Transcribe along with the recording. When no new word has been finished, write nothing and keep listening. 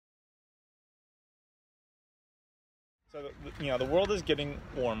So the world is getting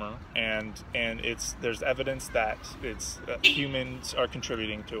warmer, and there's evidence that humans are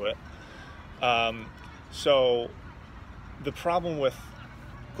contributing to it. So the problem with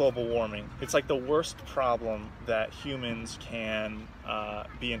global warming, it's like the worst problem that humans can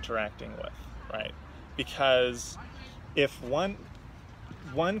be interacting with, right? Because if one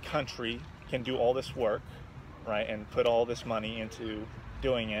country can do all this work, right, and put all this money into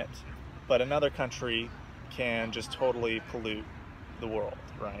doing it, but another country can just totally pollute the world,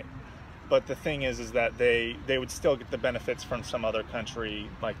 right? But the thing is that they would still get the benefits from some other country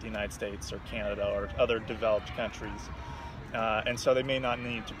like the United States or Canada or other developed countries, and so they may not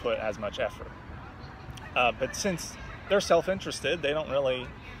need to put as much effort. But since they're self-interested, they don't really.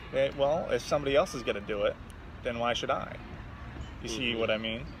 Well, if somebody else is going to do it, then why should I? You see what I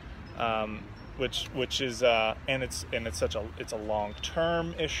mean? Which is and it's a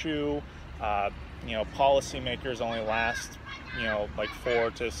long-term issue. Policymakers only last, like 4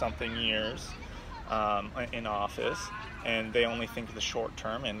 to something years in office, and they only think of the short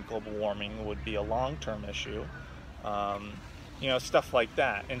term, and global warming would be a long-term issue. Stuff like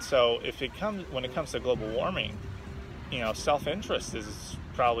that. And so when it comes to global warming, self-interest is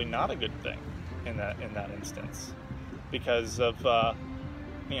probably not a good thing in that instance, because of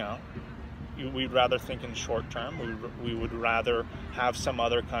we'd rather think in short term. We would rather have some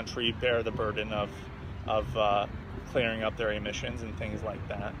other country bear the burden of clearing up their emissions and things like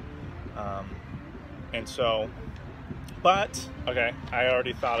that. And so, but okay, I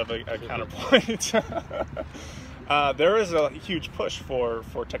already thought of a counterpoint. There is a huge push for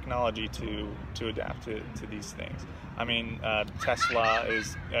technology to adapt to these things. I mean, Tesla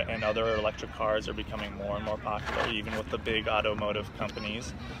and other electric cars are becoming more and more popular, even with the big automotive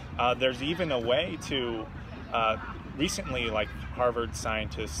companies. There's even a way to, recently, like Harvard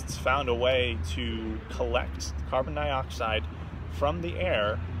scientists found a way to collect carbon dioxide from the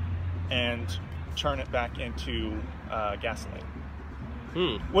air and turn it back into gasoline.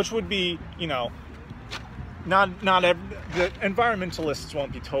 Which would be, the environmentalists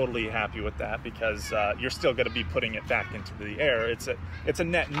won't be totally happy with that, because you're still going to be putting it back into the air. It's a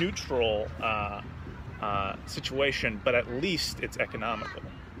net neutral situation, but at least it's economical.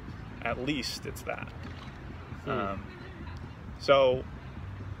 At least it's that. And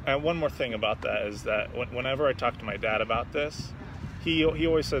one more thing about that is that whenever I talk to my dad about this, he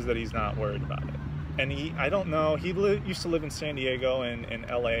always says that he's not worried about it. And I don't know, he used to live in San Diego and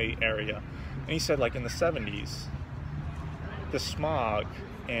LA area. And he said, like, in the 70s, the smog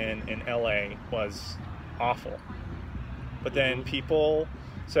in LA was awful. But then people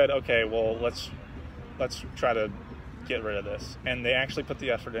said, okay, well, let's try to get rid of this. And they actually put the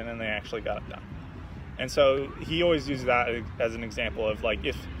effort in, and they actually got it done. And so he always uses that as an example of, like,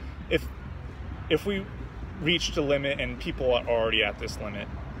 if we reached a limit and people are already at this limit,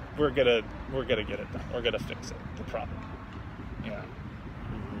 we're gonna get it done. We're gonna fix it, the problem. Yeah.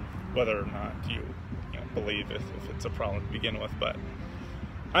 Whether or not you believe if it's a problem to begin with, but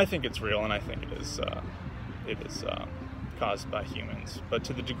I think it's real, and I think it is caused by humans, but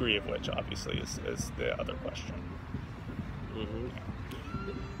to the degree of which, obviously, is the other question. Yeah.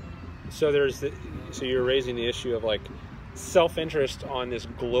 So you're raising the issue of, like, self-interest on this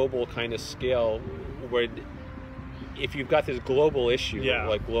global kind of scale, where if you've got this global issue,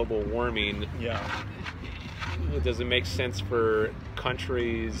 like global warming, does it make sense for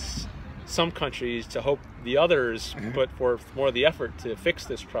some countries to hope the others put forth more of the effort to fix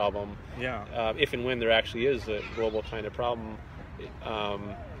this problem, if and when there actually is a global kind of problem?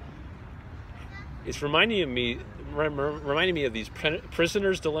 It's reminding me of these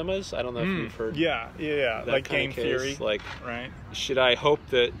prisoners' dilemmas. I don't know if you've heard. That like game theory. Like, right? Should I hope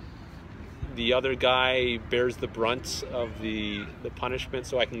that the other guy bears the brunt of the punishment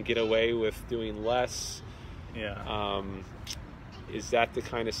so I can get away with doing less? Is that the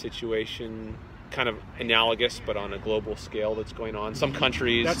kind of situation, kind of analogous but on a global scale, that's going on? Some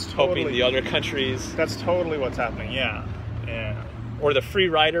countries hoping the other countries. That's totally what's happening. Yeah. Or the free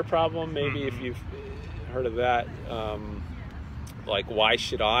rider problem, maybe, if you've heard of that. Like, why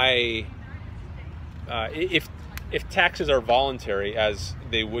should I? If taxes are voluntary, as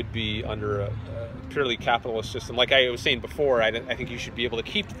they would be under a purely capitalist system, like I was saying before, I think you should be able to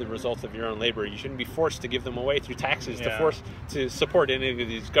keep the results of your own labor. You shouldn't be forced to give them away through taxes to support any of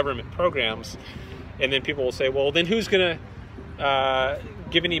these government programs. And then people will say, well, then who's going to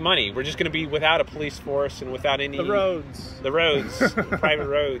give any money? We're just going to be without a police force and without any... The roads. Private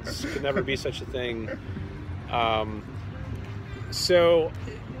roads. Could never be such a thing. So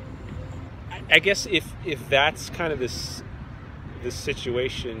I guess if that's kind of this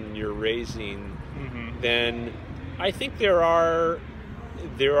situation you're raising, then I think there are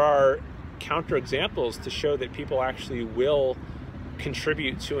counterexamples to show that people actually will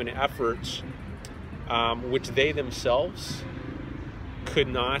contribute to an effort which they themselves could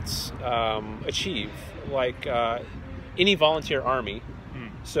not achieve, like any volunteer army.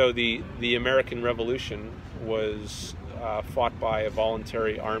 So the American Revolution was fought by a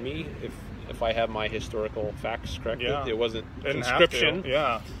voluntary army, if I have my historical facts correct. Yeah. It wasn't Didn't conscription.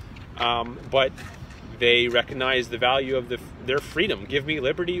 Yeah. But they recognized the value of their freedom. Give me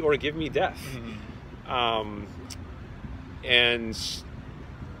liberty or give me death. And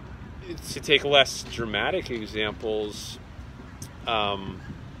to take less dramatic examples, I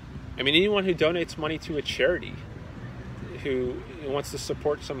mean, anyone who donates money to a charity, who wants to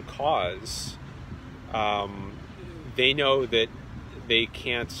support some cause, they know that they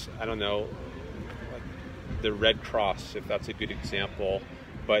can't, I don't know, like the Red Cross, if that's a good example,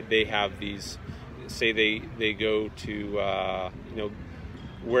 but they have these, say they go to, you know,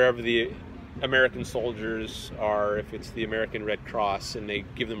 wherever the American soldiers are, if it's the American Red Cross, and they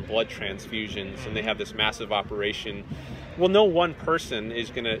give them blood transfusions, and they have this massive operation. Well, no one person is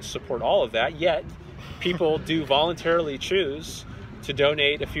going to support all of that, yet people do voluntarily choose to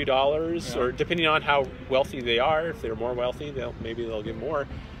donate a few dollars, or depending on how wealthy they are. If they're more wealthy, maybe they'll give more.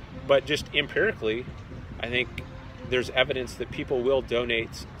 But just empirically, I think there's evidence that people will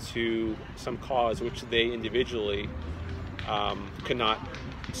donate to some cause which they individually could not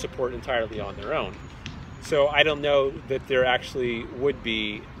support entirely on their own. So I don't know that there actually would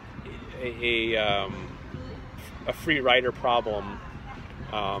be a free rider problem,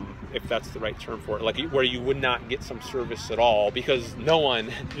 if that's the right term for it, like where you would not get some service at all because no one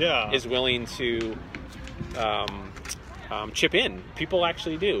is willing to chip in. People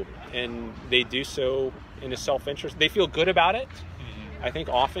actually do, and they do so in a self-interest. They feel good about it. I think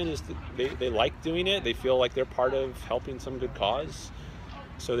often is they like doing it. They feel like they're part of helping some good cause.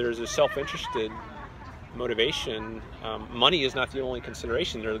 So there's a self-interested motivation. Money is not the only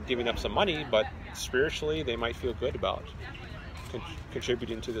consideration. They're giving up some money, but spiritually they might feel good about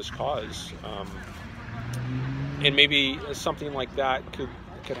contributing to this cause. And maybe something like that could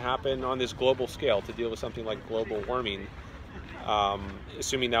happen on this global scale to deal with something like global warming.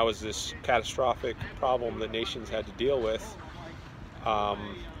 Assuming that was this catastrophic problem that nations had to deal with.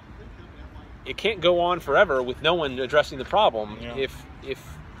 It can't go on forever with no one addressing the problem if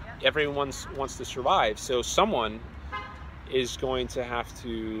everyone wants to survive. So someone is going to have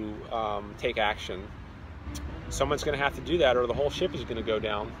to take action. Someone's going to have to do that, or the whole ship is going to go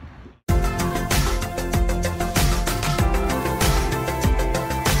down.